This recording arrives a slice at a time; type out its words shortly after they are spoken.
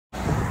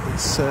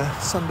It's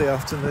Sunday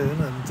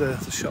afternoon and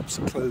the shops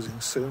are closing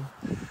soon.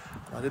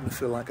 I didn't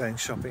feel like going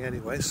shopping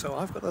anyway, so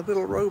I've got a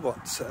little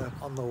robot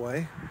on the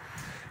way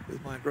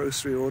with my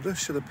grocery order.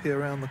 Should appear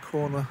around the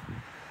corner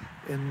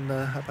in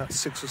about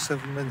 6 or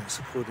 7 minutes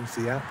according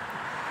to the app.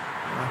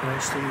 And I can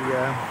actually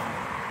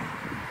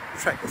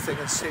track the thing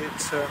and see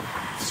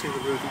the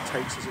route it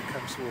takes as it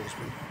comes towards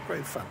me.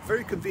 Great fun.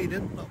 Very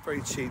convenient, not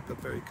very cheap,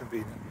 but very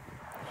convenient.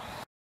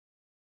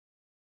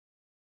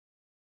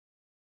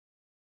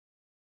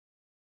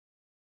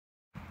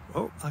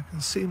 Oh, I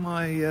can see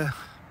my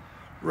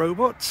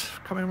robot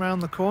coming around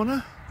the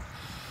corner.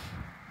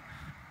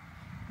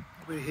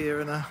 I'll be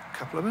here in a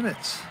couple of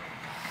minutes.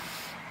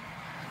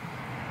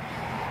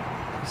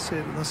 You see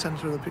it in the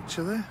centre of the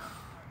picture there?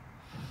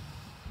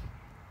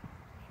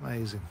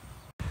 Amazing.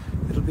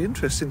 It'll be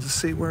interesting to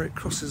see where it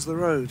crosses the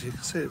road. You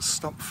can see it's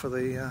stopped for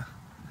the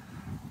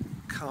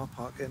car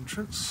park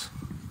entrance.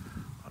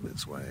 On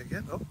its way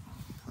again. Oh,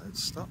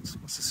 it's stopped.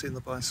 Must have seen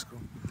the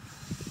bicycle.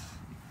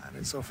 And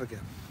it's off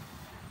again.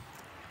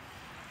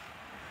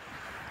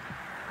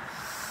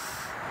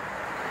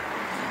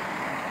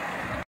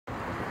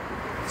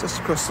 Just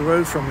across the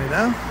road from me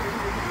now.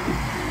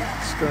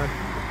 It's going to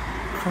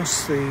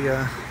cross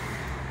the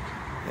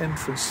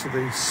entrance to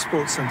the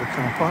sports centre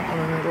car park, and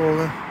then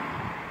it'll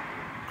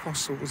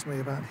cross towards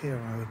me about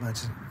here, I would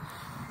imagine.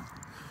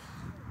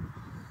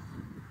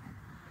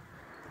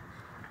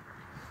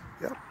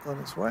 Yep, on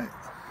its way.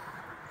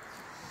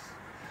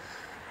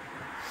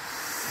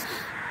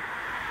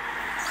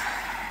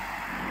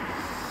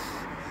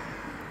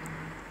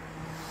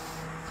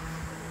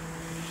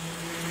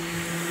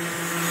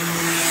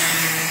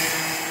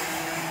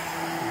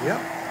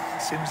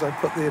 Yep, seems I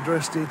put the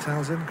address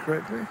details in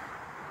correctly.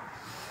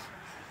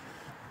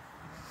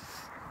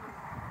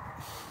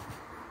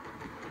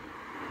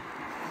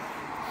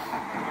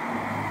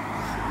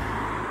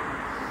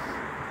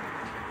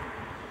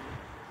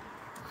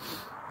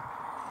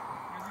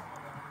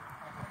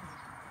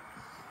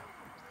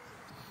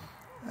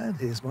 And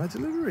here's my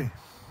delivery.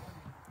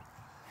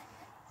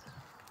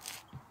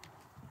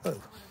 Oh,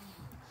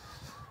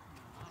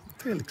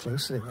 fairly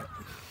close anyway.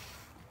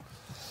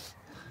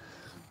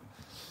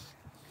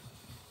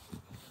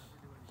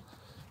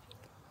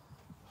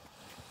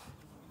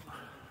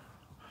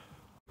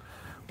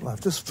 Well,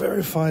 I've just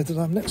verified that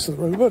I'm next to the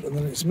robot, and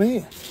then it's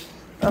me.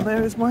 And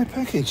there is my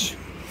package.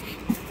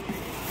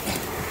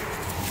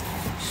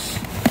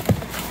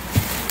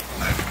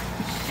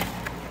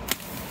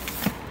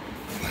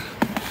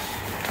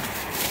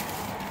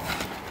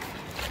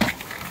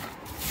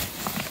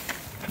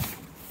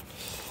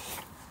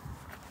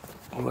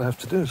 All I have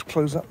to do is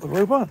close up the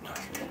robot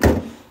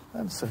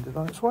and send it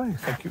on its way.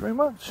 Thank you very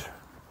much.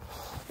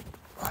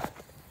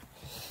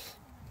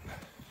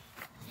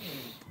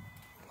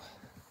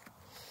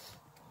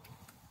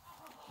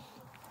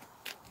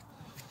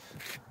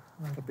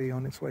 That'll be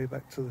on its way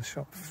back to the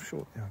shop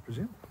shortly, I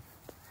presume.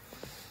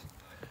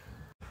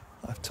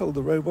 I've told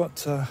the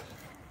robot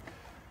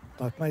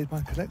I've made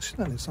my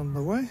collection and it's on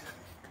the way.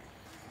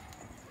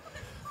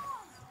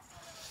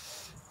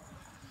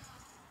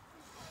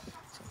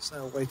 So it's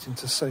now waiting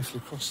to safely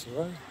cross the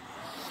road.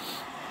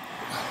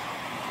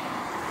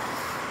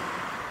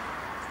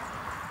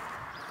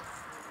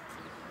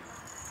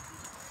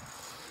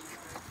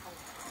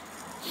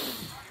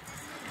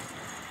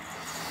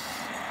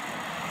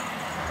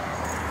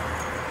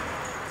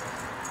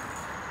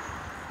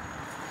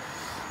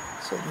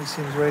 Certainly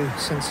seems very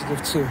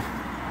sensitive to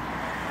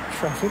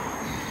traffic.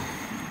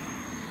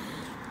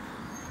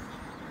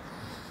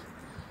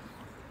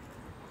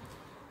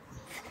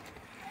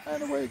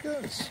 And away it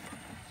goes.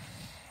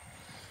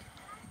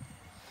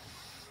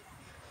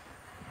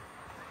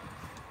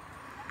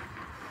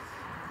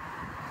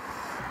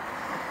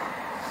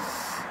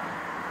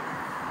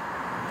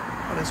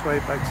 On its way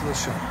back to the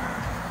shop.